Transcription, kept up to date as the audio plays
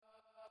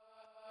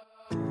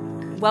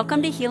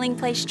Welcome to Healing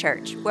Place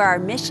Church, where our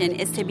mission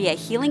is to be a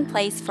healing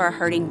place for a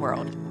hurting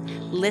world.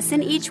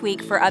 Listen each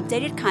week for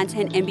updated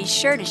content and be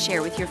sure to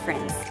share with your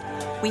friends.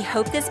 We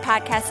hope this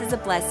podcast is a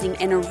blessing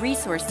and a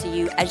resource to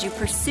you as you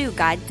pursue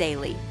God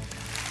daily.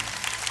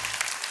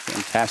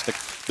 Fantastic.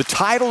 The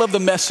title of the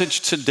message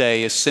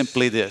today is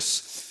simply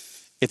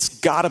this: it's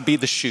got to be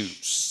the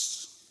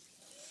shoes.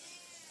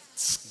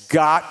 It's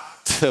got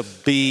to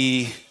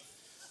be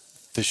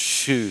the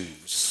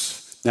shoes.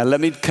 Now,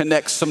 let me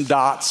connect some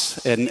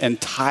dots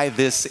and tie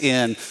this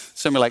in.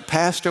 Some are like,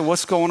 Pastor,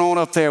 what's going on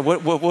up there?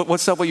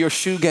 What's up with your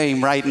shoe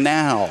game right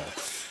now?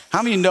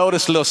 How many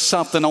notice a little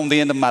something on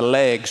the end of my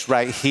legs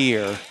right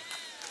here?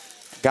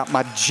 Got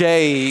my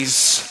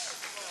J's.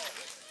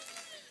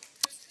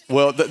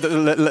 Well,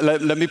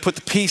 let me put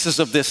the pieces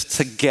of this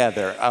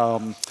together.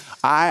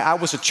 I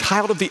was a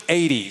child of the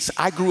 80s.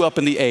 I grew up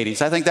in the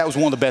 80s. I think that was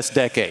one of the best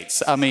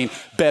decades. I mean,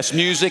 best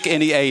music in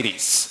the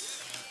 80s.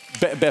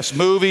 Best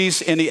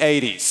movies in the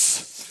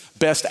 80s.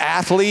 Best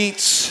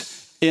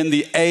athletes in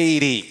the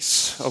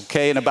 80s.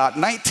 Okay, in about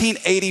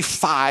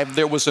 1985,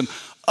 there was an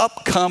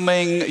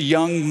upcoming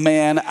young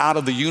man out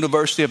of the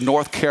University of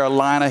North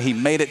Carolina. He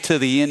made it to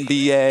the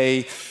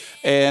NBA,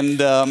 and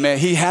man,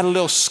 he had a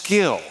little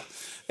skill.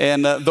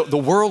 And the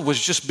world was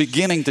just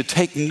beginning to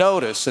take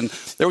notice. And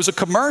there was a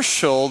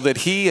commercial that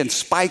he and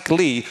Spike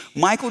Lee,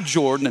 Michael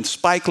Jordan and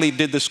Spike Lee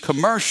did this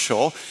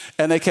commercial,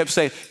 and they kept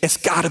saying, it's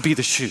got to be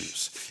the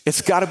shoes.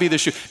 It's got to be the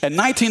shoe. And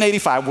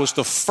 1985 was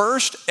the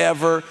first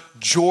ever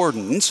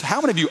Jordans.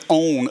 How many of you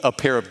own a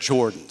pair of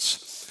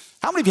Jordans?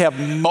 How many of you have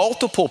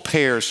multiple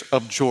pairs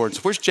of Jordans?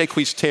 Where's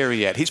Jaquez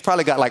Terry at? He's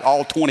probably got like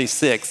all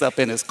 26 up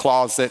in his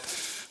closet,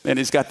 and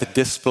he's got the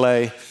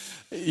display.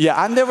 Yeah,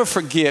 I never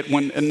forget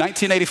when in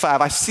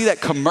 1985, I see that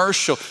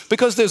commercial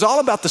because there's all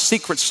about the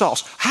secret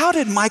sauce. How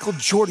did Michael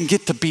Jordan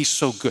get to be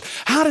so good?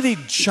 How did he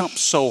jump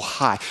so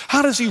high?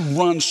 How does he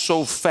run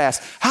so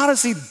fast? How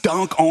does he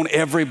dunk on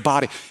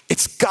everybody?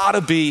 It's got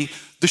to be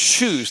the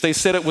shoes. They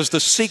said it was the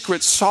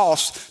secret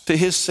sauce to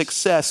his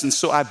success. And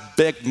so I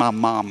begged my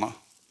mama.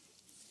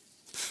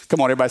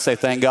 Come on, everybody say,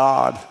 thank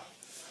God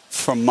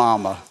for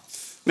mama.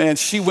 Man,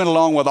 she went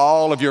along with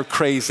all of your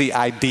crazy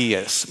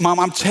ideas. Mom,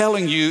 I'm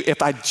telling you,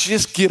 if I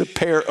just get a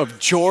pair of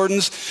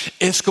Jordans,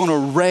 it's going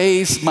to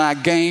raise my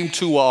game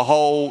to a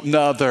whole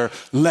nother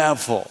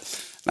level.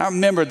 And I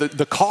remember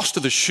the cost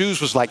of the shoes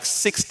was like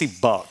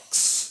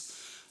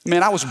 $60.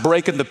 Man, I was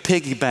breaking the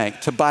piggy bank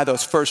to buy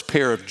those first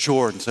pair of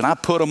Jordans, and I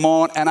put them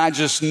on, and I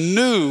just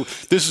knew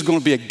this is going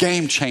to be a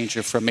game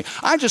changer for me.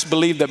 I just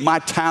believed that my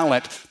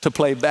talent to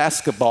play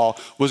basketball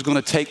was going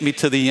to take me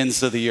to the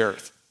ends of the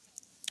earth.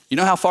 You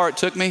know how far it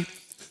took me?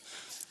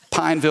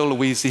 Pineville,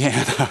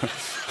 Louisiana.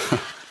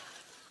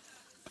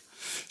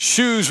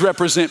 Shoes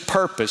represent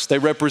purpose. They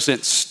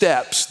represent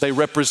steps. They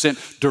represent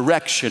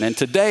direction. And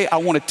today I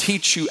want to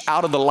teach you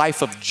out of the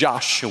life of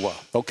Joshua,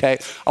 okay?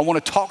 I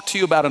want to talk to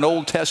you about an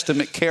Old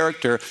Testament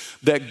character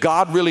that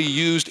God really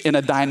used in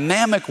a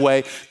dynamic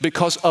way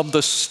because of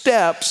the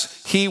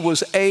steps he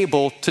was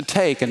able to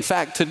take. In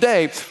fact,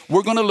 today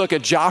we're going to look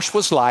at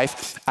Joshua's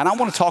life, and I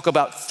want to talk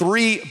about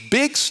 3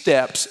 big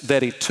steps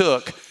that he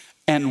took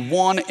and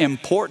 1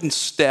 important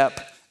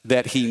step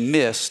that he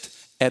missed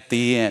at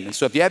the end. And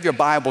so if you have your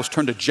Bibles,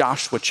 turn to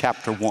Joshua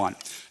chapter 1.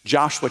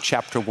 Joshua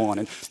chapter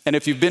 1. And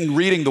if you've been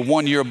reading the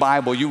 1-year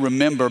Bible, you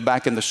remember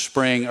back in the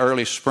spring,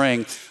 early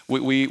spring,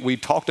 we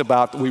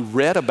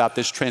read about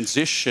this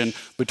transition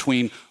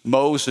between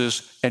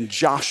Moses and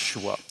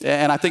Joshua.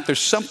 And I think there's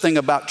something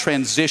about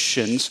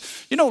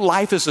transitions. You know,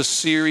 life is a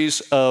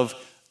series of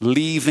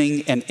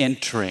leaving and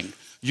entering.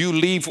 You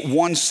leave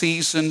one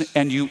season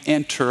and you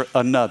enter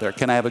another.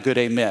 Can I have a good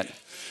amen?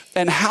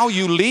 And how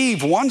you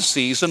leave one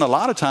season a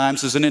lot of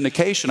times is an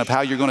indication of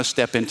how you're going to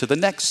step into the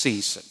next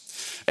season.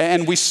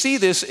 And we see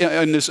this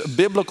in this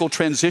biblical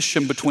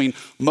transition between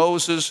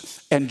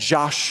Moses and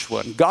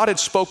Joshua. God had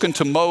spoken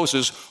to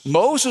Moses.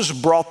 Moses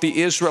brought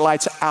the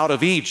Israelites out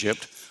of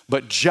Egypt,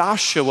 but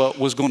Joshua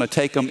was going to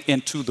take them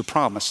into the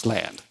promised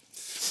land.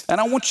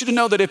 And I want you to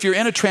know that if you're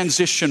in a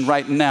transition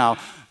right now,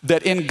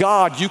 that in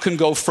God you can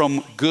go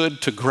from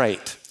good to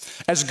great.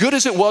 As good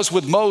as it was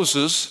with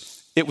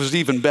Moses, it was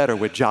even better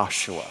with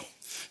Joshua.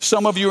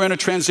 Some of you are in a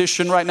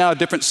transition right now, a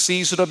different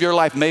season of your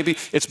life. Maybe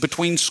it's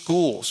between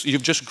schools.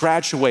 You've just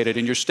graduated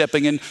and you're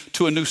stepping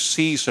into a new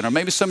season. Or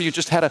maybe some of you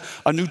just had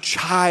a new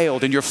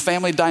child and your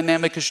family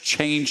dynamic is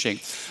changing.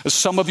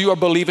 Some of you are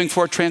believing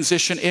for a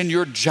transition in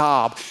your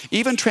job,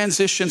 even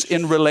transitions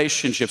in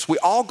relationships. We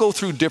all go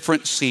through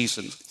different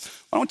seasons.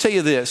 I want to tell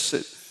you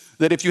this,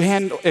 that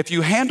if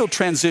you handle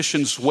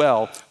transitions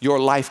well, your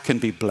life can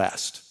be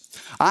blessed.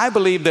 I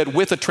believe that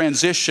with a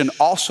transition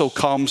also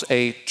comes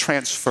a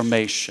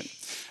transformation.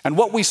 And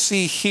what we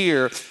see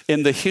here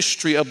in the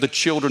history of the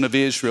children of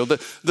Israel,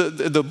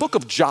 the book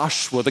of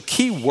Joshua, the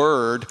key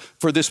word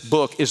for this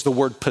book is the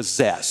word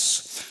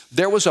possess.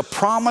 There was a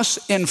promise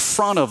in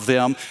front of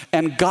them,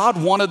 and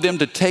God wanted them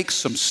to take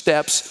some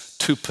steps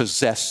to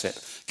possess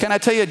it. Can I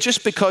tell you,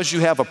 just because you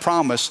have a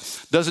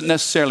promise doesn't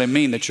necessarily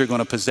mean that you're going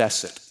to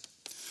possess it.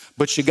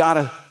 But you got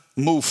to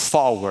move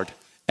forward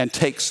and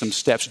take some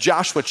steps.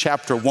 Joshua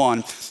chapter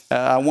 1,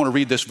 I want to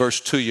read this verse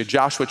to you.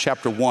 Joshua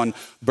chapter 1,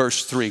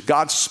 verse 3.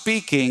 God's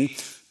speaking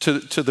to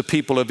the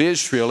people of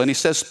Israel, and he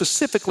says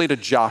specifically to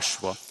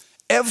Joshua,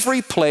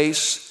 every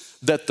place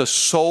that the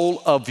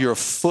sole of your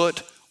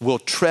foot will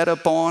tread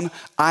upon,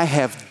 I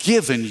have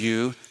given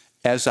you,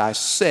 as I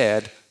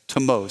said to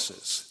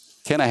Moses.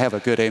 Can I have a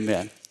good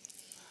amen?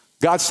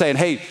 God's saying,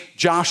 hey,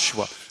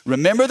 Joshua,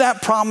 remember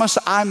that promise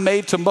I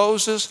made to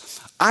Moses?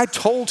 I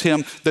told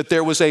him that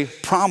there was a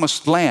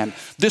promised land.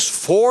 This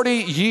 40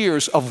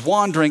 years of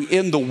wandering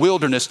in the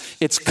wilderness,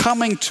 it's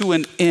coming to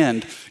an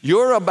end.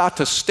 You're about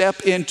to step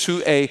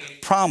into a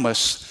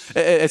promise.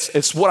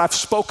 It's what I've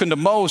spoken to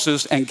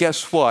Moses, and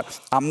guess what?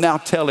 I'm now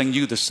telling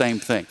you the same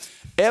thing.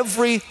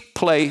 Every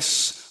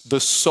place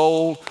the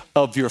sole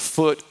of your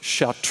foot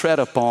shall tread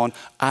upon,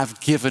 I've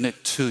given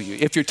it to you.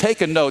 If you're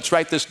taking notes,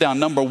 write this down.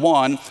 Number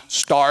one,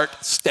 start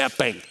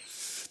stepping.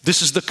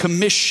 This is the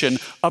commission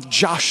of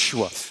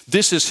Joshua.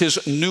 This is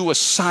his new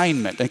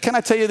assignment. And can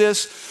I tell you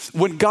this?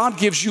 When God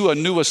gives you a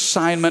new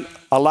assignment,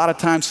 a lot of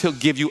times he'll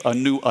give you a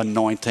new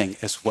anointing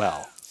as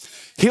well.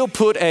 He'll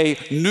put a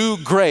new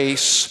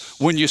grace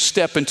when you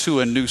step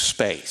into a new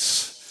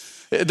space.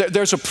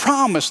 There's a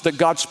promise that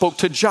God spoke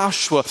to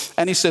Joshua,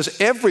 and he says,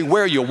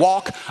 everywhere you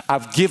walk,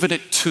 I've given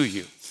it to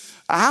you.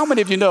 How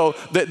many of you know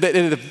that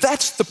if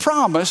that's the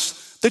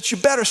promise, that you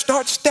better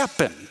start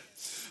stepping?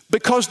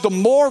 Because the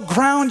more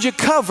ground you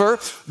cover,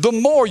 the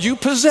more you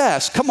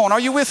possess. Come on, are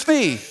you with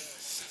me?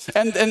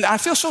 And I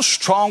feel so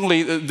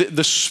strongly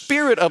the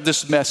spirit of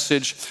this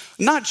message,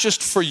 not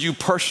just for you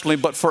personally,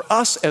 but for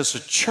us as a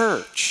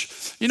church.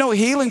 You know,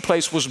 Healing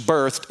Place was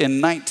birthed in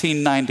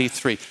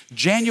 1993,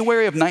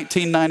 January of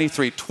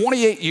 1993,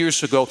 28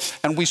 years ago,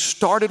 and we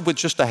started with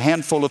just a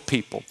handful of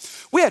people.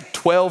 We had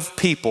 12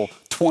 people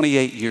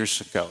 28 years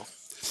ago.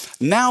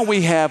 Now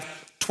we have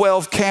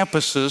 12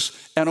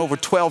 campuses and over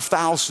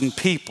 12,000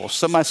 people.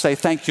 Somebody say,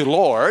 thank you,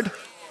 Lord.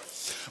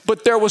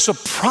 But there was a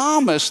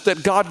promise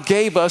that God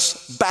gave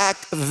us back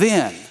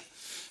then.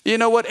 You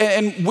know what?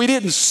 And we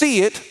didn't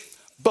see it,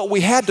 but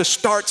we had to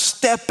start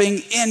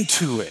stepping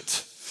into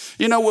it.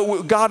 You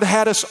know, God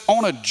had us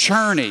on a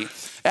journey.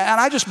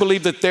 And I just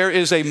believe that there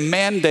is a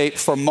mandate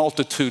for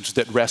multitudes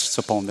that rests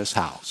upon this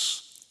house.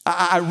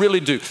 I really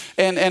do.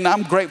 And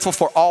I'm grateful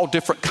for all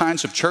different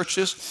kinds of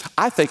churches.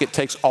 I think it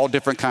takes all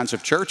different kinds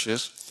of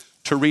churches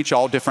to reach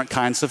all different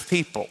kinds of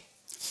people.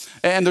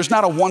 And there's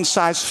not a one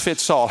size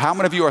fits all. How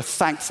many of you are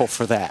thankful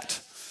for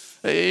that?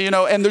 You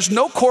know, and there's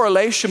no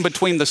correlation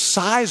between the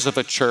size of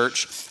a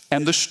church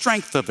and the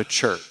strength of a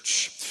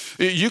church.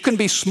 You can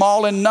be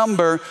small in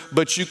number,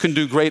 but you can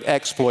do great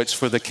exploits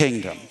for the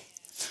kingdom.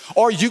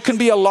 Or you can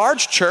be a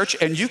large church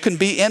and you can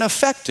be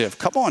ineffective.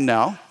 Come on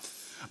now.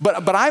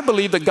 But I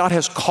believe that God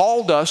has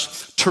called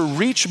us to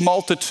reach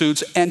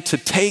multitudes and to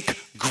take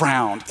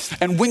ground.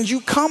 And when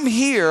you come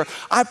here,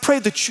 I pray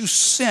that you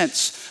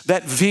sense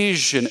that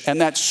vision and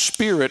that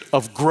spirit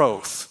of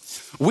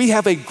growth. We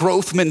have a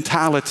growth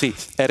mentality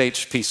at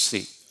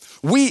HPC.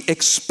 We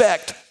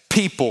expect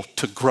people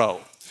to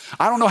grow.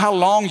 I don't know how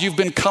long you've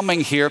been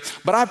coming here,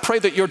 but I pray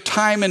that your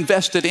time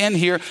invested in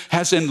here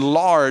has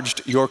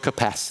enlarged your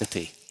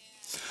capacity.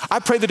 I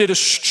pray that it has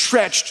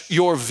stretched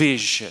your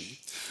vision.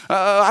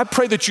 I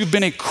pray that you've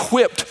been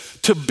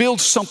equipped to build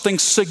something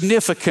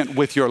significant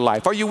with your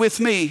life. Are you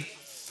with me?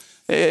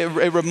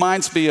 It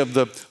reminds me of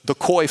the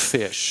koi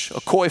fish.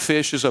 A koi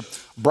fish is a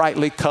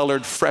brightly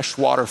colored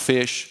freshwater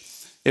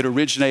fish. It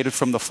originated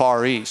from the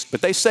Far East.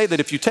 But they say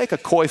that if you take a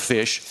koi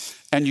fish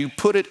and you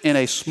put it in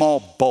a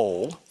small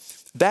bowl,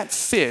 that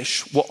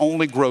fish will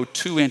only grow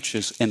 2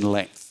 inches in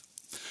length.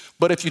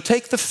 But if you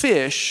take the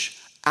fish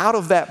out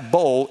of that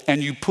bowl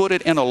and you put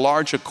it in a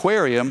large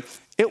aquarium,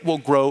 it will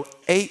grow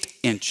 8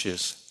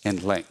 inches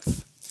in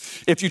length.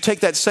 If you take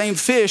that same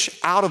fish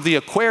out of the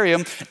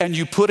aquarium and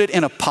you put it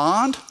in a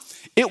pond,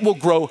 it will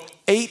grow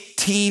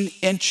 18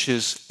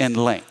 inches in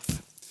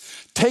length.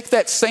 Take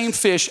that same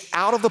fish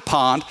out of the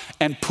pond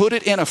and put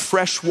it in a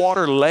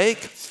freshwater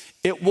lake,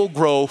 it will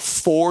grow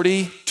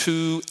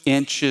 42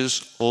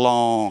 inches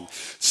long.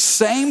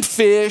 Same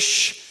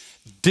fish,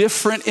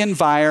 different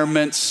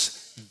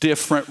environments,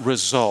 different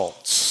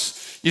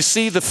results. You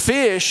see, the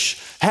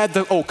fish had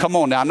oh, come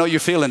on now, I know you're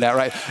feeling that,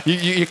 right?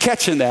 You're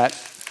catching that.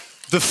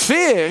 The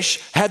fish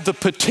had the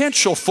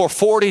potential for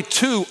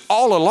 42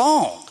 all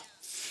along.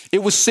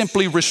 It was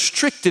simply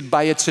restricted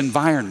by its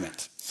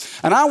environment.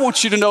 And I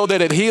want you to know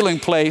that at Healing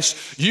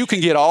Place, you can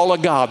get all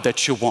of God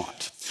that you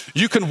want.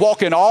 You can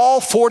walk in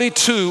all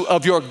 42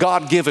 of your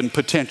God-given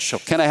potential.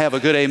 Can I have a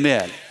good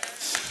amen?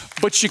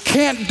 But you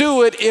can't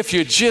do it if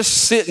you're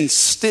just sitting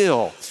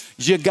still.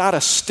 You got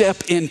to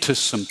step into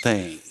some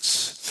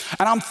things.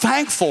 And I'm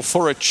thankful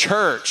for a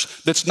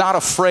church that's not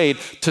afraid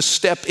to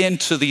step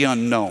into the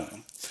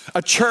unknown.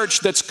 A church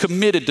that's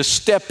committed to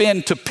step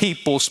into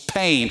people's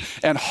pain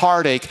and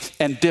heartache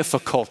and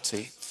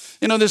difficulty.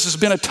 You know, this has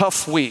been a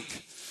tough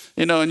week.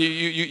 You know, and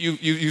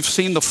you've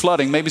seen the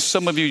flooding. Maybe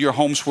some of you, your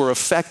homes were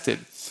affected.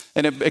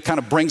 And it kind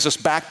of brings us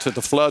back to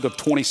the flood of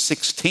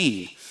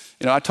 2016.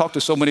 I talked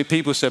to so many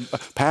people who said,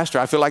 Pastor,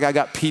 I feel like I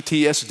got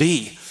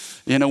PTSD.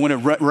 When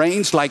it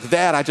rains like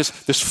that,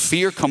 this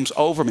fear comes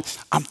over me.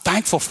 I'm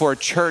thankful for a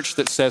church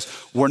that says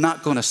we're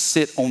not going to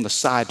sit on the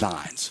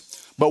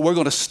sidelines, but we're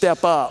going to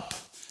step up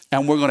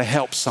and we're going to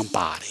help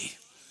somebody.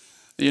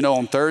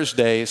 On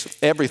Thursdays,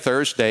 every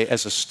Thursday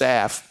as a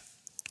staff,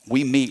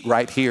 we meet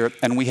right here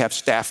and we have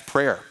staff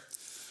prayer.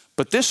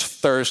 But this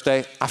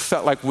Thursday, I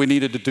felt like we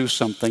needed to do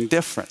something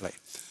differently.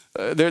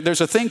 There's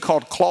a thing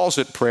called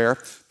closet prayer,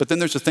 but then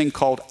there's a thing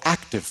called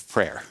active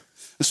prayer.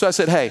 And so I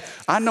said, hey,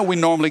 I know we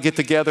normally get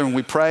together and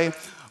we pray,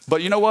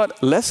 but you know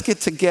what? Let's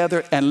get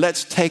together and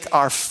let's take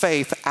our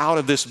faith out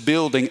of this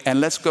building and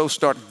let's go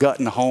start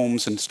gutting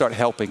homes and start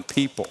helping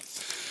people.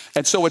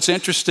 And so what's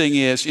interesting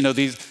is,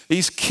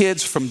 these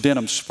kids from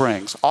Denham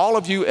Springs, all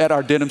of you at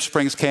our Denham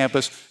Springs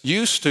campus,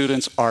 you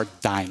students are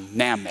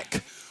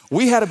dynamic.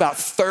 We had about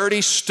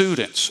 30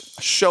 students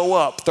show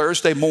up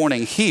Thursday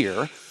morning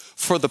here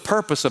for the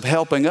purpose of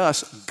helping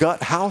us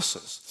gut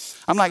houses.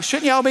 I'm like,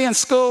 shouldn't y'all be in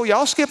school?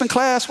 Y'all skipping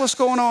class? What's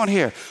going on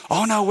here?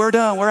 Oh no, we're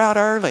done. We're out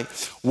early.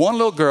 One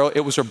little girl, it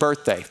was her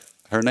birthday.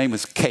 Her name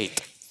is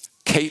Kate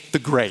the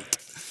Great.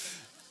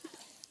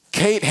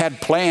 Kate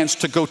had plans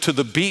to go to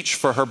the beach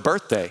for her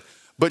birthday,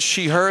 but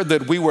she heard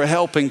that we were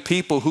helping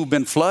people who've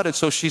been flooded.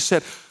 So she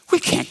said, we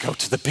can't go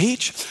to the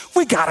beach.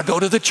 We got to go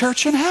to the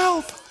church and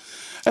help.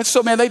 And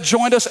so, man, they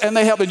joined us and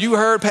they helped. And you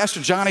heard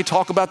Pastor Johnny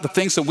talk about the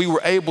things that we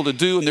were able to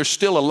do, and there's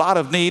still a lot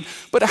of need.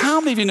 But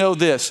how many of you know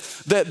this,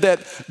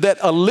 that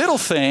a little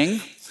thing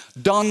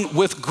done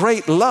with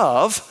great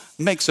love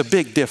makes a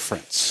big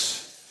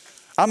difference?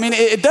 I mean,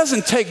 it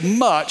doesn't take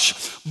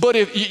much, but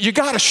if you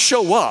got to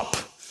show up.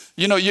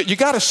 You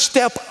got to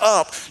step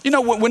up.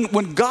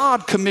 When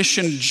God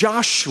commissioned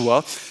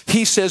Joshua,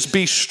 he says,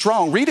 be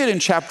strong. Read it in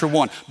chapter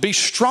 1. Be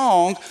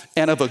strong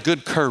and of a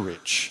good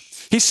courage.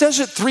 He says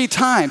it 3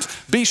 times.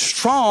 Be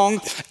strong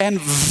and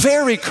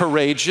very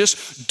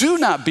courageous. Do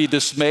not be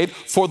dismayed,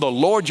 for the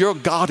Lord your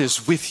God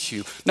is with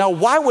you. Now,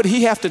 why would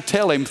he have to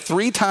tell him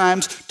 3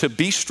 times to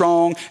be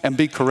strong and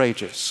be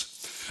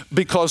courageous?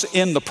 Because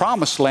in the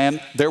promised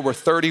land, there were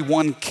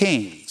 31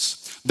 kings.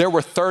 There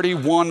were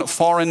 31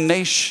 foreign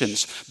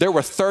nations. There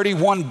were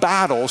 31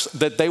 battles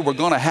that they were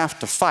going to have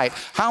to fight.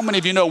 How many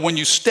of you know when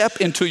you step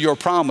into your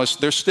promise,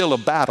 there's still a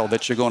battle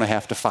that you're going to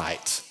have to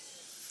fight?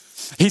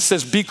 He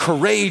says, be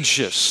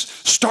courageous.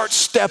 Start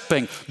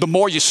stepping. The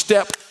more you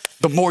step,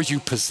 the more you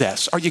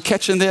possess. Are you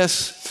catching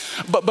this?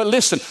 But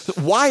listen,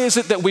 why is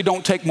it that we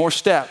don't take more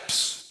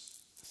steps?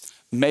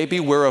 Maybe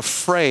we're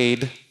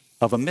afraid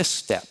of a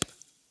misstep.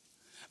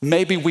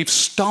 Maybe we've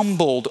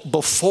stumbled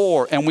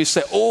before and we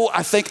say, oh,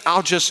 I think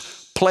I'll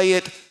just play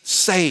it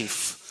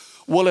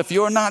safe. Well, if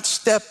you're not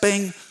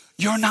stepping,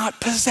 you're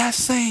not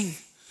possessing.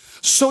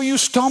 So you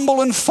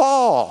stumble and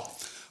fall.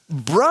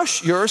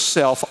 Brush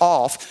yourself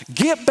off,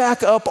 get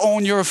back up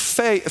on your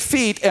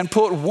feet and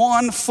put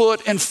one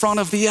foot in front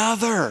of the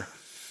other.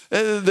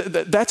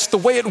 That's the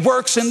way it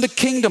works in the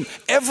kingdom.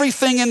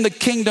 Everything in the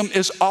kingdom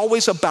is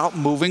always about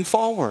moving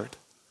forward.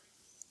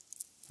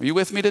 Are you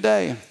with me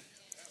today?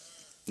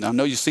 Now, I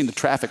know you've seen the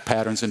traffic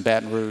patterns in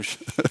Baton Rouge.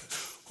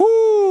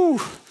 Woo!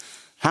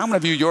 How many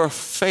of you, your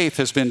faith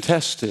has been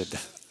tested?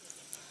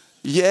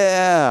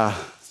 Yeah.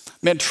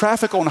 Man,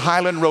 traffic on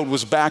Highland Road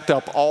was backed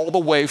up all the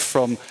way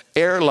from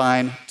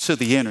Airline to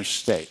the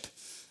interstate.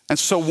 And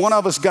so one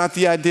of us got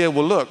the idea,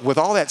 well, look, with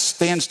all that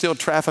standstill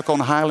traffic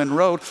on Highland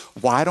Road,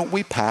 why don't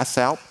we pass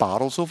out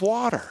bottles of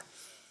water?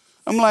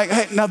 I'm like,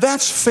 hey, now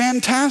that's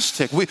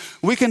fantastic.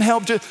 We can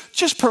help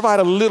just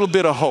provide a little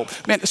bit of hope.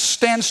 Man,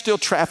 standstill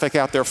traffic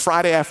out there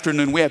Friday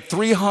afternoon. We had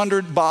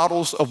 300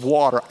 bottles of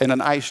water in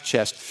an ice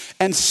chest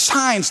and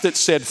signs that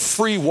said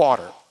free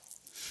water.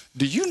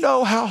 Do you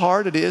know how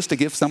hard it is to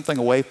give something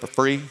away for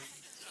free?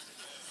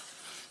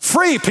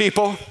 Free,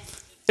 people.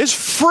 It's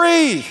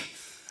free.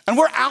 And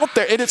we're out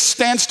there and it's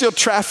standstill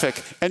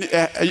traffic. And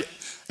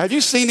have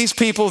you seen these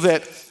people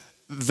that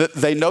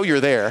they know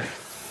you're there?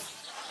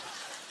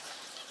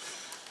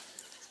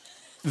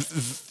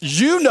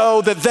 You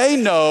know that they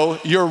know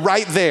you're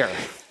right there.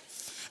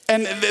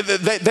 And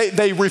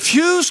they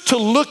refuse to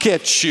look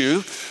at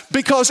you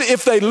because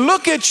if they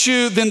look at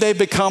you, then they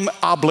become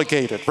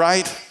obligated,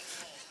 right?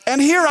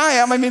 And here I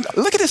am. I mean,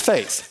 look at his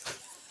face.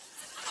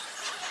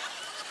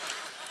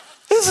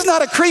 This is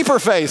not a creeper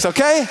face,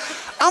 okay?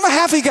 I'm a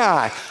happy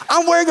guy.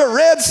 I'm wearing a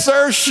red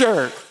Sir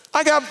shirt.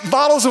 I got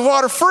bottles of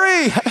water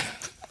free.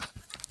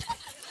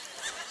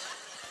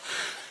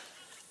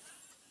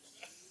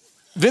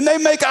 Then they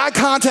make eye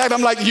contact.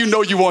 I'm like, you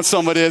know you want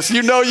some of this.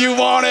 You know you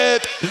want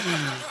it.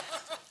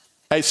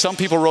 Hey, some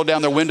people rolled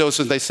down their windows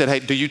and they said, hey,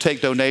 do you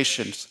take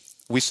donations?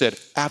 We said,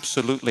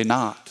 absolutely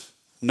not.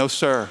 No,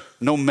 sir.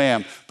 No,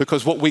 ma'am.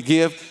 Because what we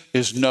give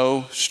is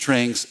no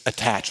strings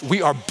attached.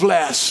 We are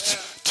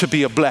blessed to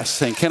be a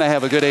blessing. Can I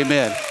have a good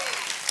amen?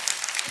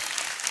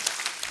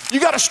 You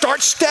got to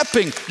start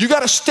stepping. You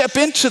got to step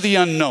into the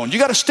unknown. You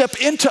got to step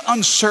into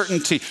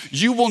uncertainty.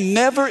 You will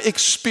never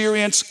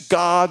experience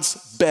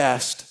God's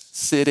best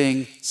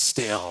sitting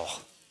still.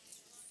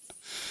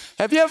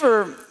 Have you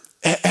ever,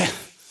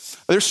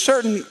 There's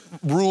certain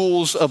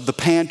rules of the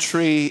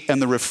pantry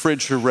and the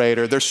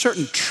refrigerator. There's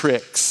certain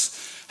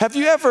tricks. Have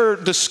you ever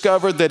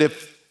discovered that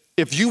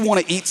if you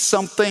want to eat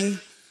something,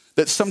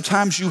 that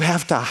sometimes you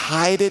have to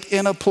hide it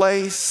in a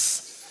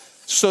place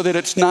so that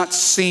it's not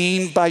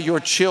seen by your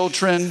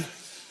children?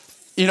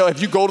 You know, if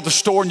you go to the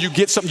store and you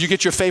get something, you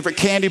get your favorite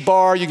candy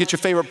bar, you get your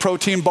favorite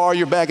protein bar,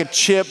 your bag of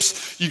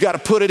chips, you got to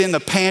put it in the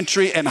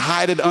pantry and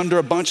hide it under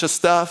a bunch of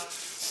stuff.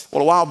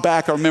 Well, a while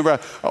back, I remember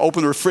I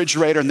opened the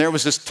refrigerator and there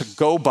was this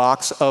to-go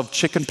box of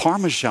chicken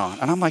parmesan.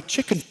 And I'm like,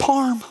 chicken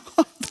parm?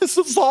 This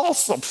is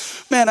awesome.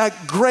 Man, a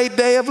great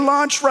day of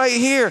lunch right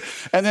here.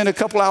 And then a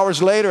couple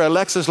hours later,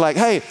 Alexa's like,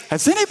 hey,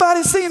 has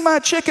anybody seen my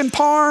chicken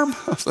parm?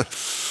 I was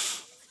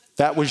like,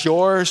 that was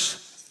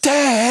yours?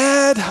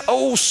 Dad,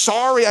 oh,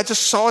 sorry, I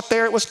just saw it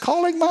there. It was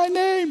calling my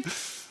name.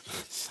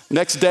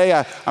 Next day,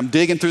 I'm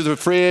digging through the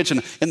fridge,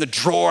 and in the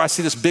drawer, I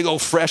see this big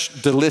old fresh,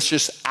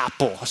 delicious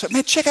apple. I said,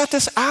 man, check out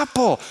this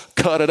apple.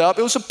 Cut it up.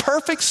 It was a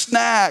perfect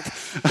snack.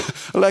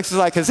 Alexa's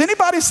like, has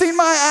anybody seen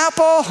my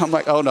apple? I'm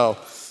like, oh, no.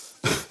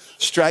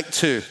 Strike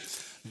two.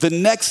 The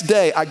next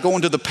day, I go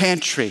into the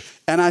pantry,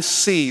 and I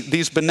see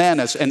these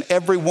bananas, and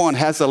every one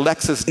has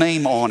Alexa's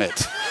name on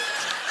it.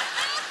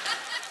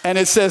 And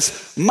it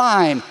says,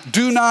 mine,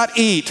 do not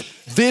eat.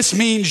 This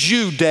means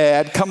you,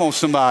 Dad. Come on,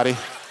 somebody.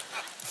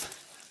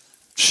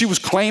 She was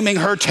claiming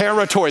her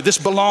territory. This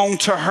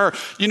belonged to her.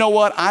 You know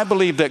what? I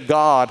believe that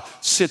God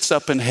sits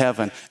up in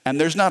heaven, and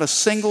there's not a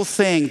single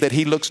thing that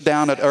he looks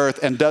down at earth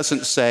and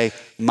doesn't say,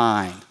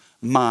 mine,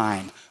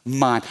 mine,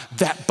 mine.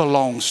 That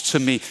belongs to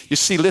me. You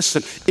see,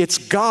 listen, it's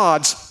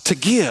God's to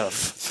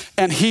give,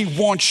 and he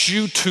wants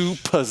you to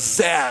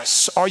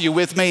possess. Are you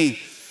with me?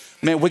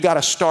 Man, we got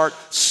to start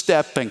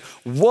stepping.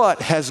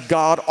 What has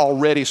God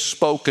already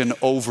spoken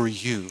over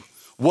you?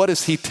 What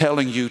is he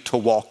telling you to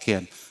walk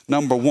in?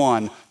 Number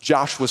one,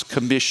 Joshua's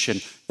commission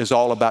is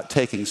all about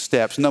taking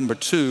steps. Number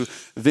two,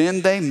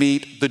 then they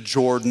meet the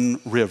Jordan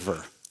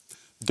River.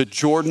 The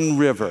Jordan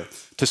River.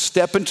 To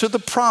step into the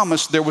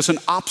promise, there was an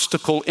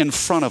obstacle in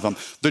front of them,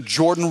 the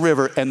Jordan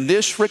River, and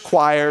this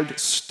required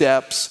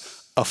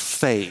steps of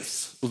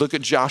faith. Look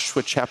at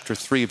Joshua chapter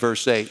 3,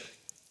 verse 8.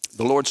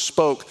 The Lord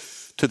spoke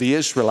to the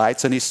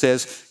Israelites, and he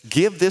says,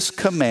 give this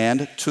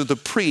command to the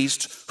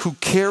priests who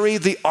carry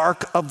the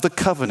Ark of the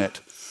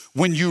Covenant.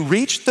 When you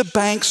reach the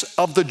banks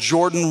of the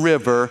Jordan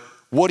River,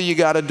 what do you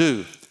got to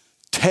do?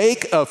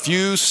 Take a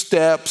few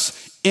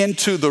steps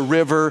into the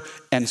river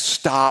and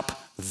stop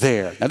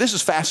there. Now, this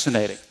is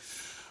fascinating.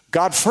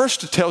 God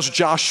first tells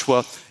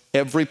Joshua,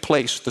 every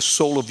place the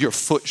sole of your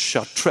foot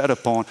shall tread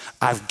upon,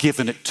 I've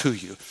given it to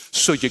you.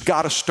 So you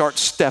got to start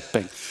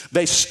stepping.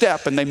 They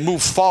step and they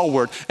move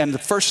forward, and the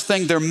first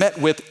thing they're met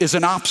with is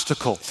an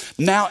obstacle.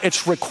 Now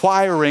it's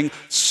requiring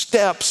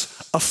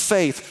steps of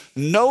faith.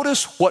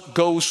 Notice what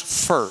goes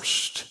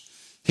first.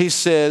 He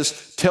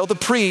says, tell the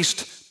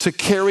priest to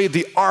carry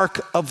the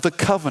Ark of the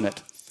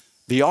Covenant.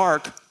 The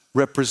Ark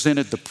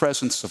represented the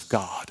presence of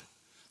God.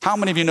 How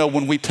many of you know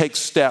when we take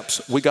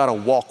steps, we got to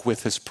walk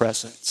with his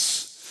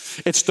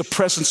presence? It's the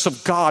presence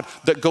of God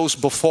that goes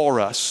before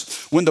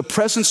us. When the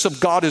presence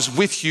of God is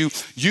with you,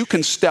 you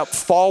can step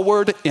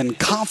forward in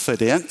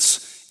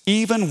confidence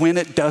even when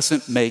it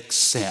doesn't make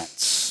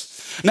sense.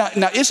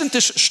 Now, isn't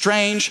this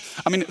strange?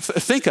 I mean,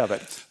 think of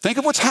it. Think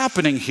of what's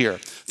happening here.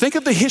 Think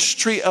of the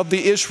history of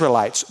the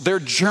Israelites, their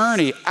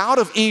journey out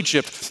of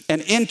Egypt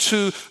and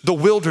into the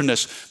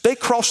wilderness. They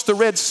crossed the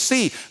Red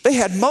Sea. They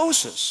had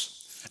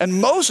Moses,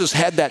 and Moses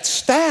had that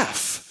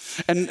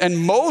staff. And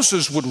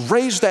Moses would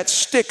raise that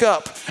stick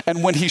up,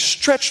 and when he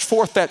stretched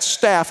forth that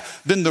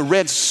staff, then the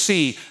Red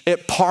Sea,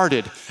 it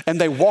parted,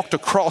 and they walked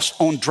across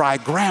on dry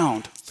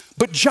ground.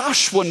 But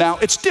Joshua now,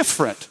 it's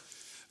different.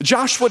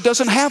 Joshua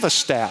doesn't have a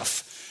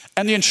staff,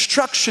 and the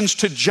instructions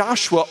to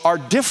Joshua are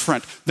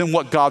different than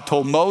what God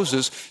told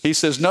Moses. He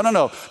says,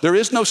 no, there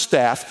is no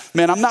staff.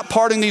 Man, I'm not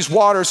parting these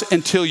waters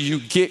until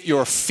you get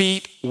your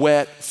feet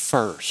wet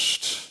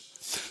first.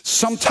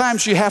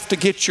 Sometimes you have to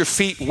get your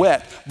feet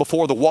wet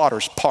before the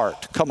waters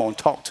part. Come on,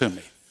 talk to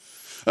me.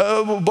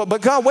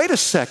 But God, wait a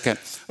second.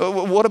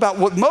 What about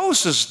what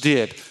Moses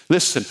did?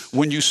 Listen,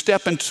 when you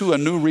step into a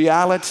new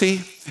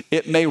reality,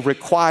 it may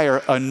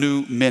require a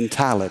new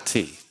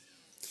mentality.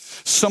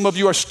 Some of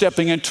you are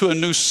stepping into a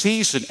new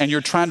season and you're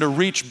trying to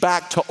reach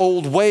back to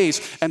old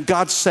ways, and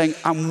God's saying,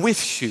 I'm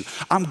with you.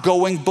 I'm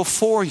going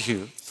before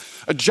you.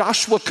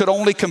 Joshua could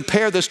only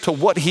compare this to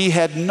what he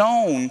had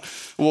known.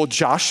 Well,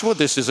 Joshua,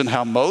 this isn't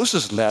how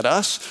Moses led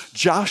us.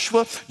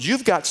 Joshua,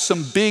 you've got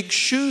some big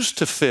shoes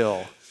to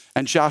fill.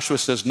 And Joshua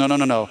says,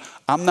 no.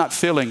 I'm not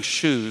filling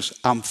shoes.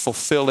 I'm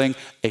fulfilling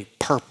a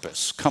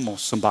purpose. Come on,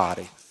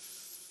 somebody.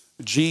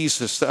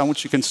 Jesus, I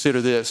want you to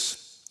consider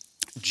this.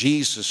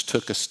 Jesus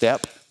took a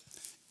step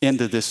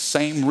into this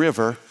same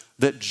river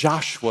that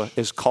Joshua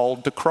is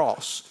called to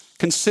cross.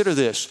 Consider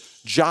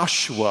this.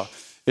 Joshua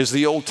is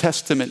the Old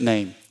Testament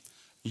name.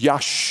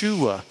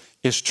 Yeshua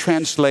is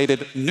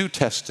translated New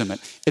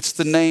Testament. It's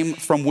the name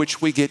from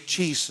which we get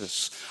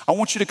Jesus. I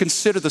want you to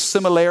consider the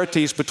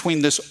similarities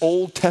between this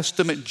Old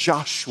Testament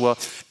Joshua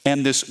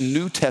and this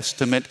New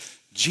Testament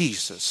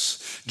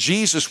Jesus.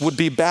 Jesus would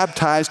be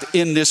baptized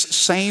in this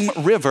same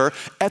river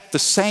at the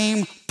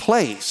same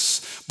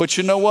place. But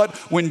you know what?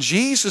 When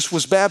Jesus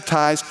was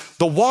baptized,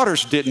 the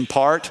waters didn't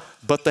part,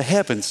 but the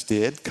heavens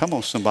did. Come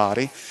on,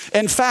 somebody.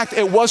 In fact,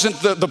 it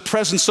wasn't the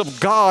presence of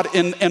God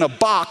in a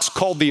box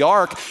called the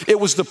ark. It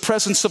was the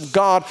presence of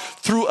God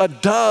through a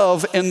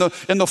dove in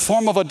the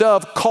form of a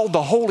dove called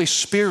the Holy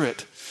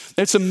Spirit.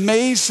 It's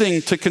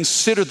amazing to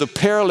consider the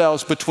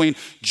parallels between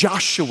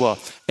Joshua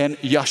and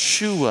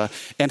Yeshua.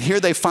 And here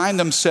they find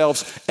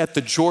themselves at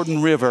the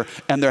Jordan River,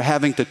 and they're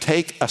having to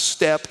take a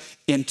step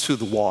into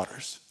the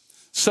waters.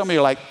 Some of you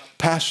are like,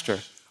 Pastor,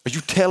 are you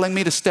telling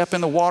me to step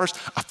in the waters?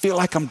 I feel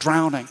like I'm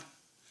drowning.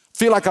 I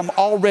feel like I'm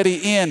already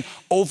in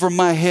over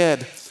my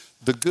head.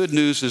 The good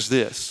news is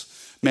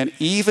this, man,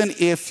 even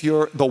if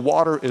the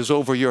water is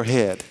over your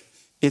head,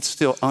 it's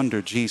still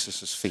under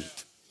Jesus'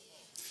 feet.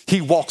 He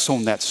walks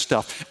on that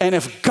stuff. And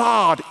if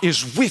God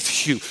is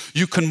with you,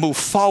 you can move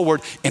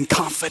forward in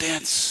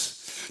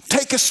confidence.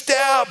 Take a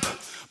step,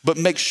 but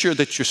make sure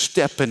that you're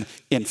stepping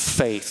in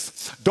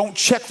faith. Don't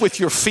check with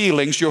your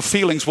feelings. Your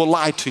feelings will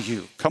lie to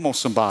you. Come on,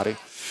 somebody.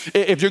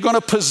 If you're going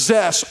to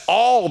possess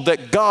all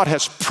that God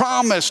has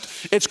promised,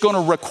 it's going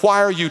to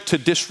require you to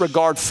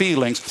disregard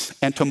feelings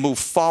and to move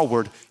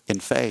forward in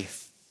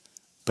faith.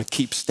 But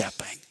keep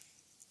stepping.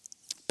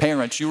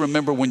 Parents, you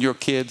remember when your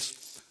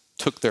kids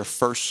took their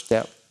first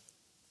step?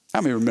 How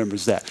many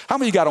remembers that? How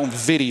many got on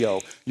video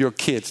your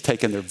kids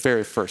taking their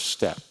very first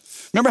step?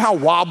 Remember how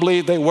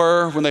wobbly they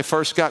were when they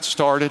first got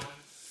started?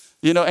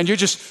 You know, and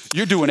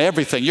you're doing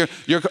everything.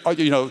 You're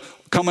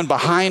coming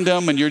behind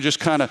them, and you're just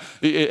kind of,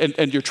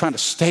 and you're trying to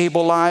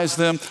stabilize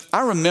them.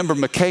 I remember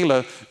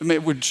Michaela,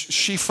 when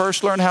she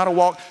first learned how to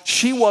walk,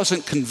 she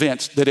wasn't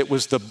convinced that it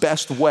was the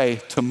best way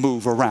to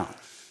move around.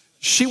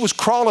 She was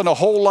crawling a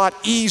whole lot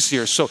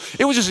easier. So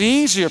it was just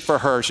easier for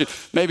her. She'd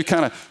maybe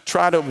kind of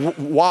try to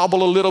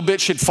wobble a little bit.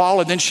 She'd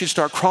fall, and then she'd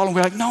start crawling.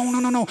 We're like,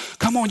 no.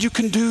 Come on, you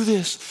can do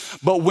this.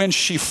 But when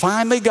she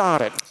finally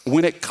got it,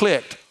 when it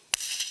clicked,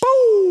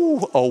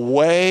 boo,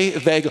 away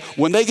they go.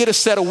 When they get a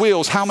set of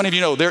wheels, how many of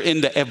you know they're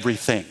into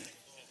everything?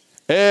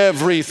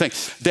 Everything.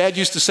 Dad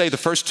used to say the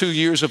first 2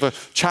 years of a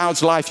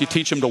child's life, you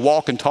teach them to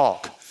walk and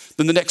talk.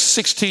 Then the next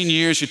 16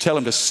 years, you tell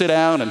them to sit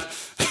down and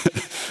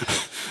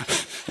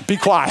be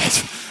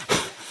quiet.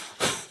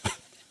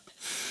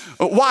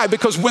 Why?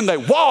 Because when they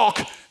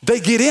walk,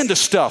 they get into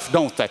stuff,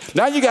 don't they?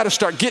 Now you got to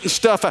start getting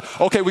stuff out.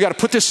 Okay, we got to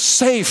put this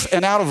safe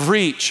and out of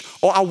reach.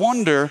 Oh, I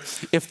wonder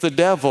if the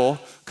devil,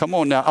 come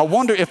on now, I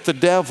wonder if the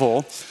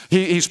devil,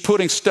 he's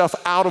putting stuff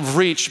out of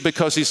reach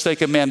because he's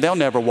thinking, man, they'll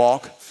never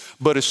walk.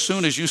 But as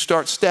soon as you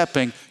start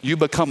stepping, you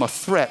become a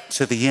threat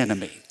to the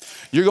enemy.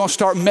 You're going to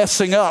start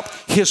messing up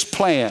his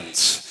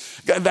plans.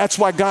 That's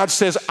why God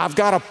says, I've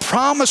got a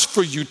promise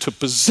for you to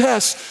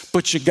possess,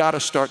 but you got to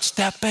start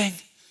stepping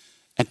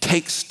and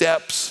take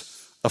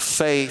steps of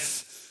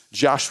faith.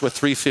 Joshua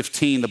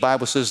 3:15, the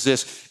Bible says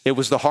this, it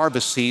was the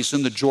harvest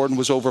season, the Jordan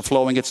was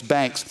overflowing its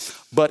banks.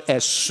 But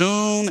as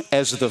soon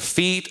as the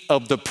feet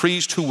of the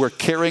priest who were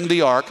carrying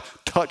the ark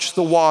touched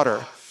the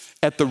water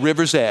at the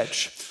river's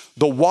edge,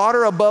 the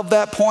water above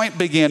that point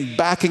began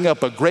backing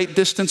up a great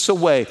distance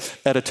away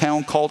at a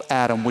town called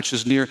Adam, which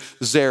is near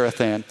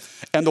Zarethan.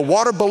 And the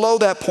water below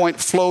that point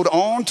flowed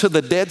on to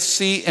the Dead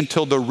Sea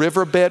until the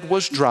riverbed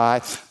was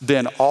dry.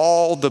 Then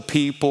all the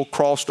people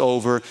crossed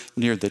over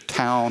near the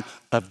town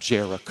of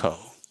Jericho.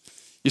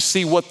 You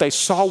see, what they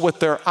saw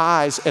with their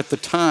eyes at the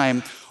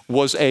time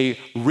was a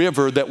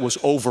river that was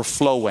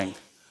overflowing,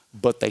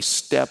 but they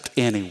stepped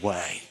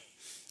anyway.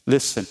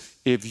 Listen,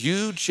 if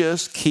you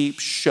just keep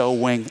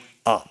showing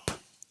up,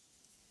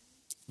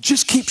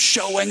 just keep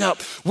showing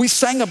up. We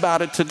sang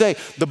about it today.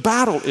 The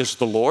battle is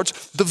the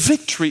Lord's. The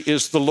victory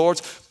is the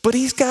Lord's. But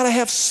he's got to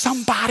have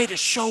somebody to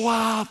show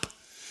up.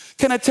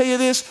 Can I tell you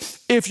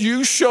this? If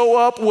you show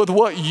up with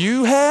what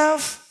you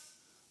have,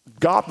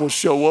 God will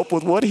show up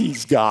with what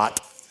he's got.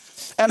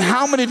 And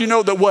how many of you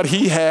know that what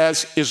he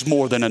has is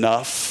more than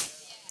enough?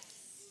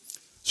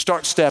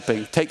 Start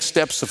stepping. Take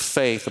steps of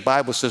faith. The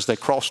Bible says they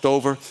crossed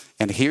over,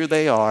 and here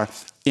they are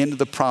into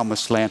the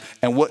promised land.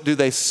 And what do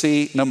they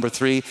see? Number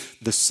 3,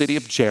 the city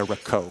of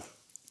Jericho.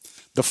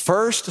 The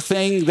first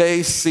thing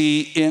they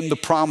see in the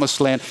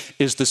promised land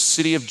is the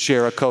city of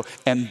Jericho,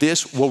 and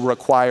this will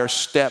require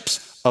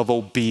steps of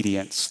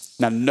obedience.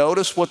 Now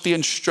notice what the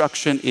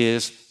instruction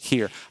is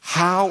here.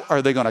 How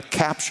are they going to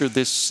capture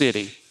this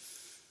city?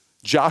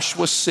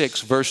 Joshua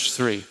 6, verse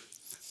 3.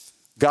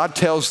 God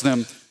tells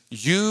them,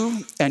 you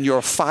and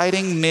your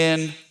fighting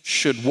men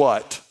should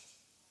what?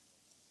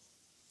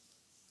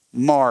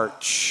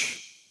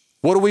 March.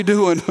 What are we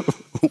doing?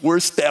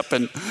 We're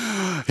stepping.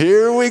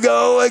 Here we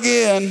go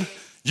again.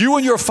 You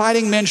and your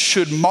fighting men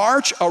should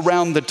march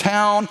around the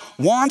town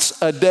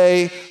once a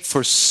day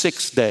for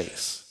 6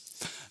 days.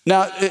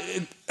 Now,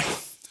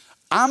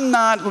 I'm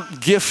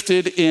not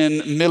gifted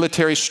in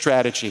military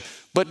strategy,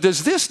 but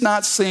does this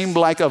not seem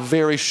like a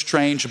very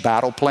strange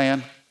battle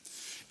plan?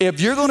 If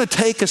you're going to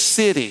take a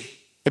city,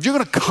 if you're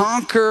going to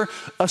conquer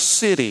a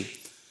city,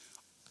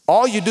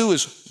 All you do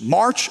is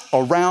march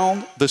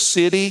around the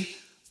city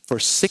for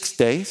 6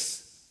 days.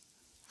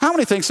 How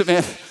many think,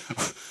 man,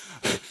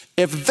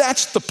 if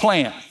that's the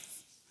plan,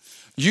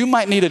 you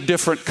might need a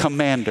different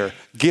commander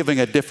giving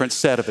a different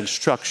set of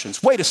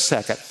instructions. Wait a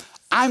second.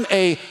 I'm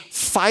a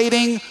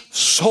fighting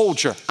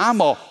soldier.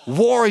 I'm a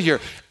warrior.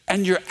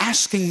 And you're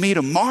asking me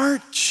to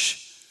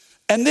march?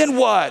 And then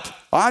what?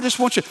 I just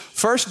want you,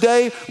 first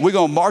day, we're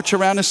going to march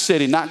around the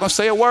city. Not going to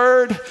say a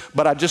word,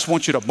 but I just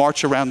want you to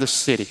march around the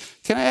city.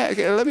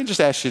 Let me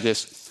just ask you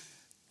this.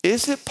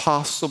 Is it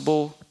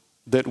possible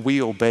that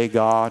we obey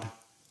God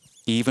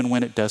even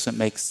when it doesn't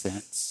make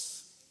sense?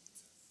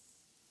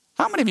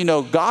 How many of you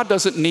know God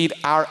doesn't need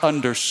our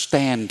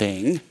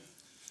understanding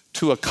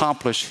to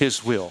accomplish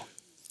his will,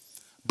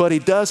 but he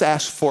does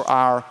ask for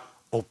our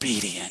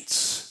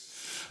obedience?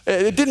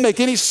 It didn't make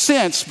any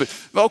sense, but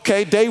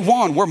okay, day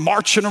one, we're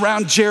marching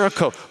around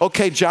Jericho.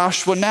 Okay,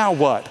 Joshua, now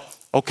what?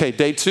 Okay,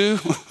 day two,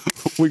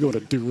 we're going to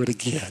do it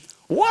again.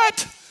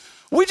 What?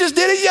 We just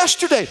did it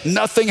yesterday.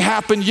 Nothing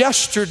happened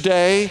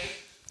yesterday.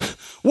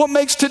 What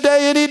makes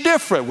today any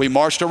different? We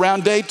marched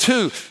around day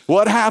two.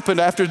 What happened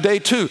after day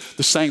two?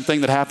 The same thing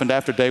that happened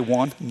after day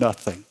one,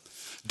 nothing.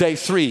 Day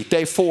three,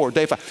 day four,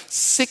 day 5.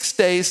 6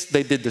 days,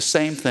 they did the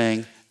same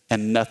thing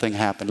and nothing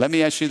happened. Let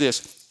me ask you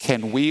this.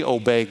 Can we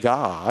obey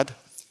God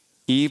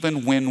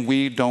even when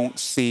we don't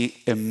see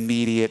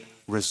immediate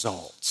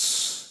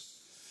results?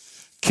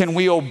 Can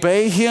we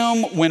obey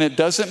him when it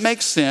doesn't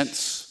make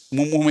sense,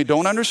 when we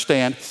don't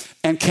understand?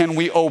 And can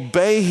we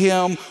obey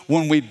him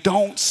when we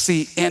don't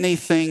see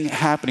anything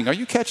happening? Are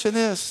you catching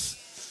this?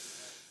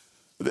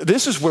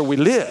 This is where we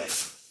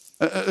live.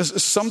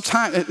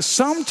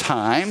 Sometimes,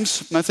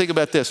 I think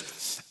about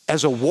this,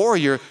 as a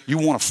warrior, you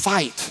want to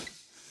fight,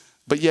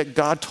 but yet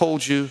God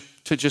told you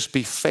to just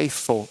be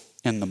faithful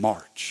in the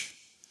march.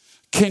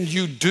 Can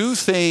you do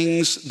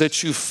things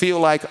that you feel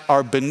like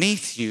are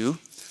beneath you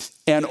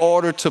in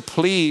order to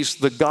please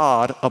the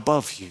God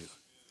above you?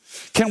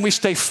 Can we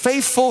stay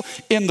faithful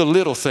in the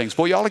little things?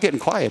 Boy, y'all are getting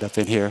quiet up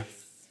in here.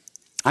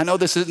 I know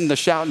this isn't the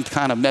shouting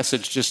kind of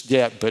message just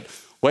yet, but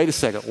wait a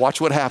second.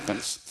 Watch what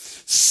happens.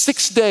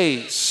 6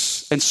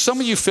 days, and some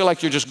of you feel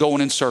like you're just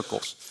going in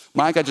circles.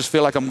 Mike, I just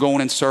feel like I'm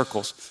going in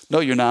circles. No,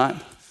 you're not.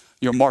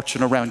 You're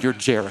marching around your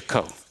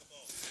Jericho.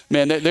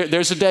 Man,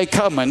 there's a day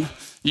coming.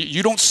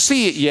 You don't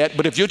see it yet,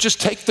 but if you'll just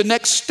take the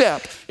next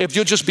step, if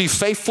you'll just be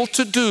faithful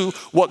to do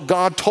what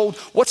God told,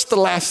 what's the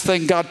last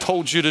thing God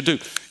told you to do?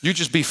 You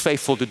just be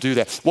faithful to do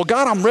that. Well,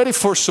 God, I'm ready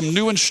for some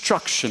new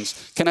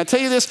instructions. Can I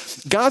tell you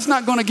this? God's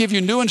not going to give you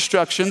new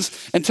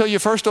instructions until you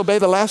first obey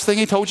the last thing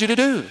he told you to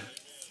do.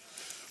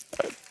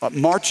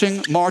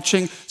 Marching,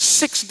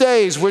 6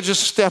 days, we're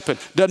just stepping.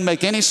 Doesn't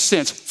make any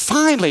sense.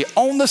 Finally,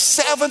 on the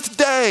 7th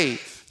day,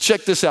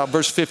 check this out,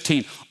 verse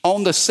 15.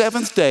 On the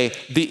 7th day,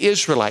 the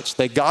Israelites,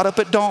 they got up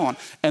at dawn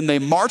and they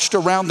marched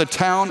around the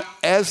town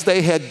as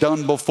they had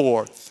done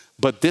before.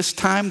 But this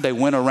time they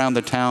went around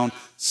the town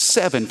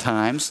 7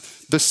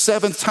 times. The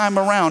 7th time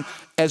around,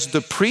 as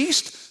the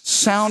priest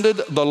sounded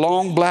the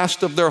long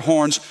blast of their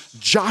horns,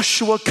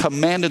 Joshua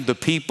commanded the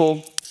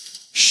people,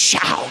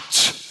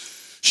 shout.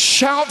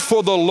 Shout,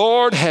 for the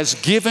Lord has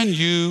given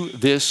you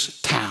this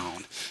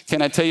town.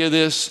 Can I tell you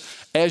this?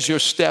 As you're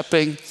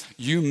stepping,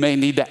 you may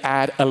need to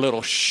add a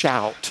little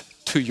shout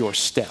to your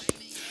step.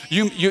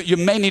 You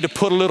may need to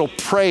put a little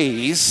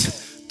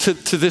praise to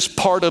this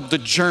part of the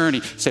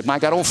journey. Say,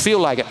 Mike, I don't feel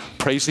like it.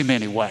 Praise him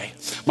anyway.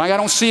 Mike, I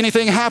don't see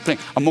anything happening.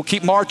 I'm going to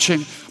keep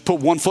marching. Put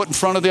one foot in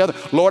front of the other.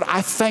 Lord,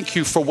 I thank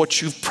you for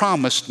what you've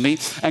promised me.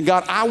 And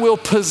God, I will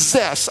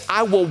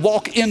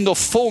walk in the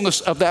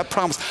fullness of that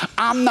promise.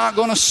 I'm not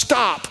going to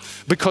stop,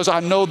 because I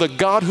know the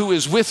God who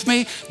is with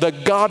me, the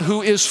God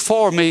who is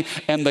for me,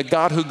 and the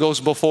God who goes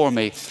before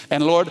me.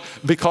 And Lord,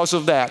 because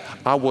of that,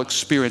 I will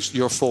experience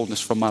your fullness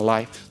from my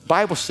life. The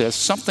Bible says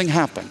something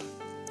happened.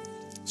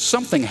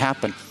 Something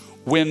happened.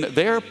 When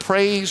their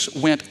praise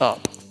went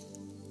up,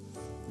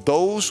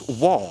 those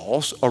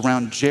walls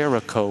around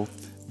Jericho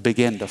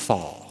began to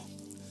fall.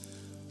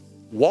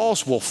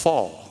 Walls will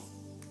fall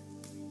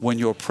when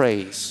your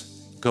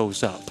praise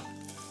goes up.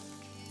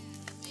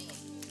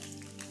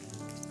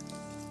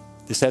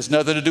 This has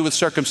nothing to do with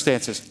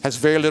circumstances, has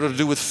very little to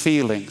do with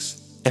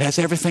feelings. It has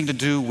everything to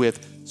do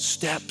with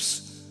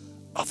steps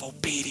of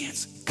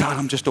obedience. God,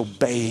 I'm just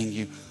obeying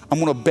you. I'm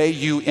going to obey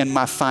you in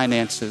my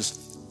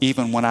finances,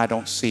 even when I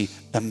don't see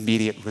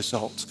immediate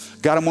results.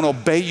 God, I'm going to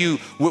obey you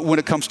when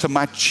it comes to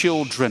my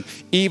children,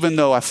 even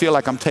though I feel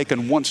like I'm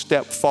taking 1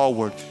 step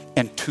forward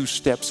and 2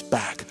 steps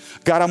back.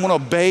 God, I'm going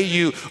to obey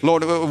you,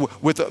 Lord,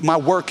 with my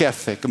work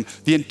ethic,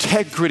 the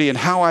integrity and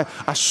how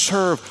I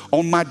serve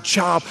on my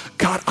job.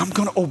 God, I'm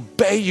going to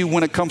obey you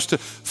when it comes to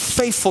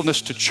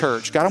faithfulness to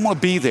church. God, I want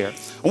to be there.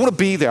 I want to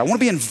be there. I want to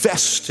be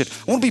invested.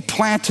 I want to be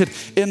planted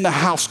in the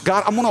house.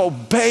 God, I'm going to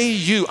obey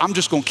you. I'm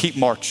just going to keep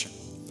marching.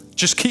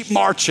 Just keep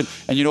marching.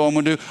 And you know what I'm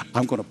going to do?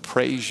 I'm going to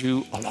praise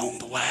you along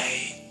the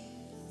way.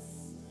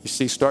 You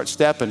see, start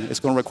stepping. It's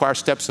going to require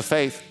steps of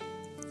faith.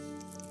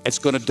 It's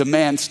going to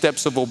demand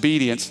steps of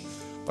obedience.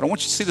 But I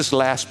want you to see this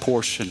last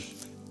portion.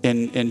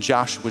 in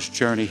Joshua's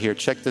journey here.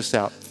 Check this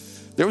out.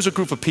 There was a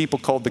group of people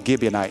called the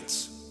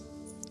Gibeonites.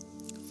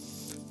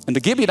 And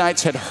the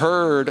Gibeonites had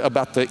heard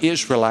about the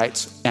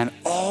Israelites and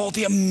all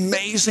the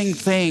amazing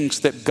things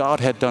that God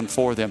had done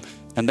for them,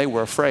 and they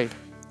were afraid.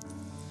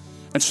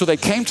 And so they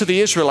came to the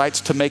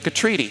Israelites to make a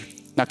treaty.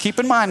 Now keep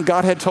in mind,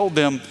 God had told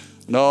them,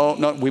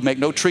 no, we make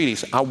no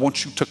treaties. I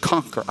want you to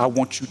conquer. I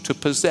want you to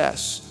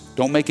possess.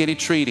 Don't make any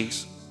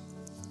treaties.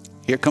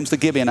 Here comes the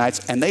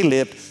Gibeonites, and they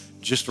lived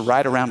just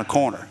right around the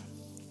corner.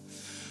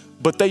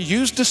 But they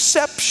used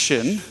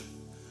deception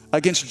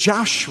against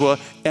Joshua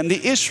and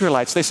the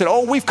Israelites. They said,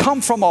 oh, we've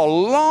come from a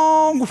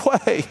long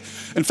way.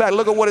 In fact,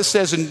 look at what it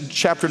says in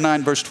chapter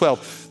 9, verse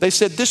 12. They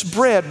said, this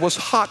bread was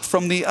hot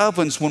from the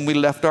ovens when we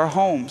left our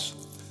homes.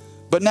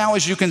 But now,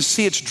 as you can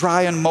see, it's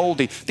dry and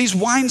moldy. These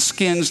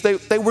wineskins,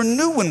 they were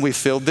new when we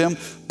filled them,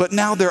 but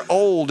now they're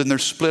old and they're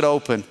split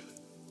open.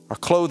 Our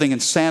clothing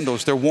and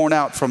sandals, they're worn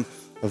out from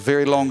a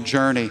very long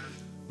journey.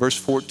 Verse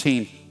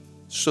 14.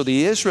 So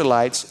the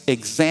Israelites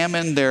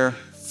examined their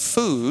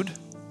food,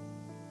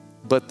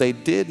 but they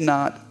did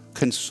not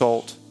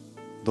consult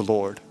the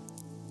Lord.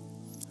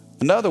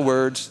 In other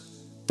words,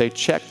 they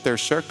checked their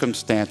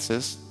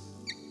circumstances,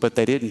 but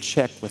they didn't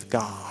check with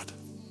God.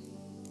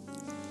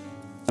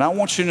 And I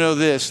want you to know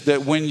this,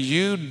 that when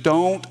you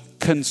don't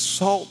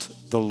consult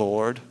the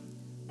Lord,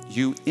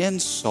 you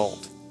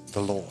insult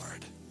the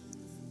Lord.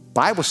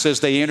 Bible says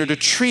they entered a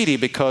treaty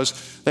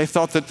because they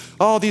thought that,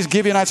 oh, these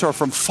Gibeonites are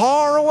from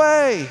far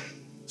away.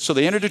 So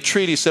they entered a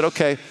treaty, said,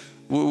 okay,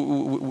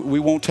 we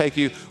won't take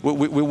you,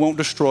 we won't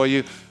destroy you.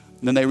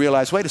 And then they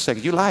realized, wait a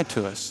second, you lied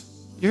to us.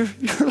 You're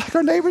like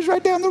our neighbors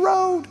right down the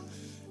road.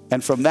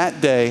 And from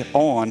that day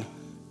on,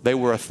 they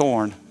were a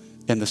thorn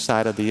in the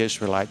side of the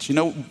Israelites. You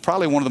know,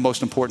 probably one of the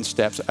most important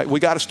steps. We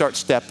got to start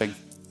stepping.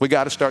 We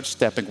got to start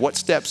stepping. What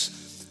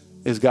steps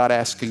is God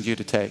asking you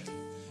to take?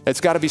 It's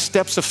got to be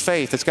steps of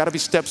faith. It's got to be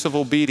steps of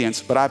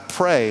obedience. But I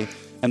pray,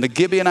 and the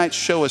Gibeonites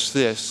show us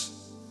this,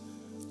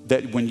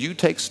 that when you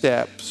take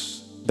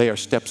steps, they are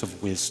steps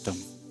of wisdom.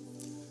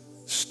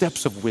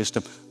 Steps of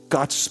wisdom.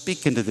 God,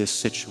 speak into this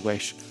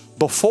situation.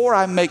 Before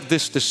I make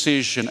this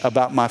decision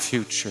about my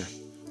future,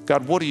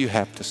 God, what do you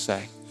have to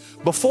say?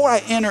 Before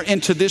I enter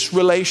into this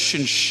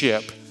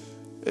relationship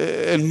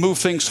and move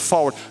things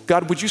forward,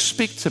 God, would you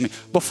speak to me?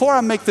 Before I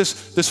make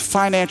this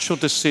financial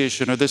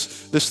decision or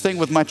this thing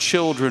with my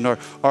children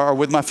or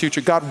with my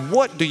future, God,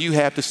 what do you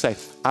have to say?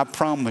 I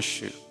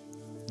promise you,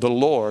 the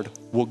Lord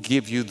will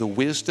give you the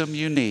wisdom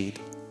you need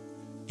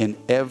in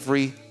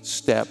every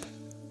step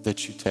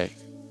that you take.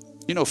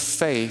 You know,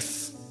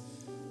 faith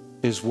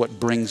is what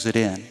brings it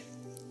in.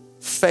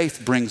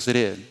 Faith brings it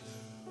in.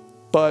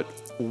 But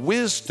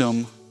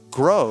wisdom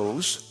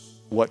grows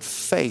what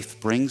faith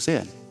brings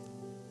in.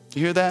 Do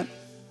you hear that?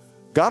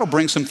 God will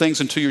bring some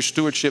things into your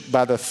stewardship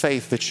by the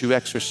faith that you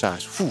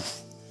exercise. Whew.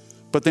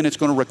 But then it's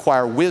going to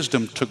require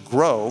wisdom to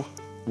grow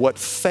what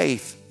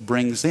faith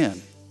brings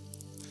in.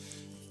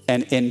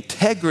 And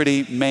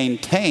integrity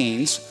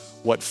maintains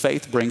what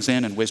faith brings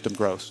in and wisdom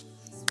grows.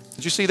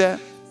 Did you see that?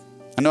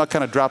 I know I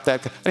kind of dropped that.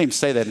 I didn't even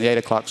say that in the 8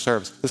 o'clock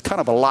service. There's kind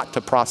of a lot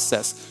to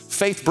process.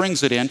 Faith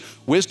brings it in.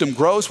 Wisdom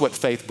grows what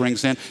faith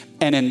brings in.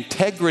 And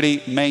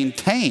integrity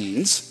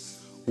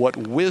maintains what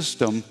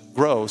wisdom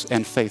grows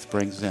and faith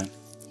brings in.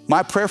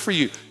 My prayer for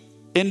you,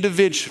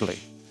 individually,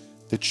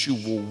 that you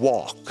will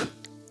walk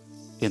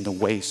in the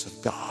ways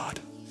of God.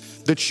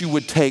 That you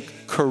would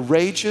take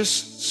courageous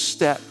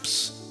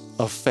steps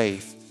of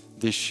faith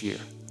this year.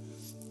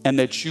 And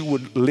that you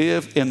would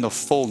live in the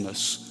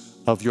fullness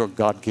of your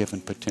God-given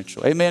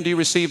potential. Amen. Do you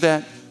receive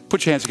that?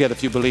 Put your hands together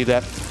if you believe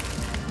that.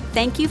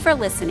 Thank you for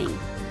listening.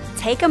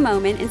 Take a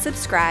moment and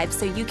subscribe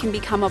so you can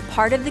become a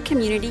part of the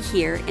community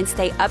here and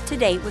stay up to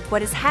date with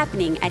what is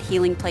happening at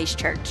Healing Place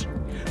Church.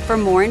 For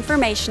more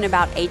information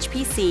about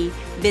HPC,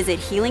 visit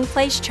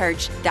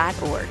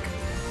healingplacechurch.org.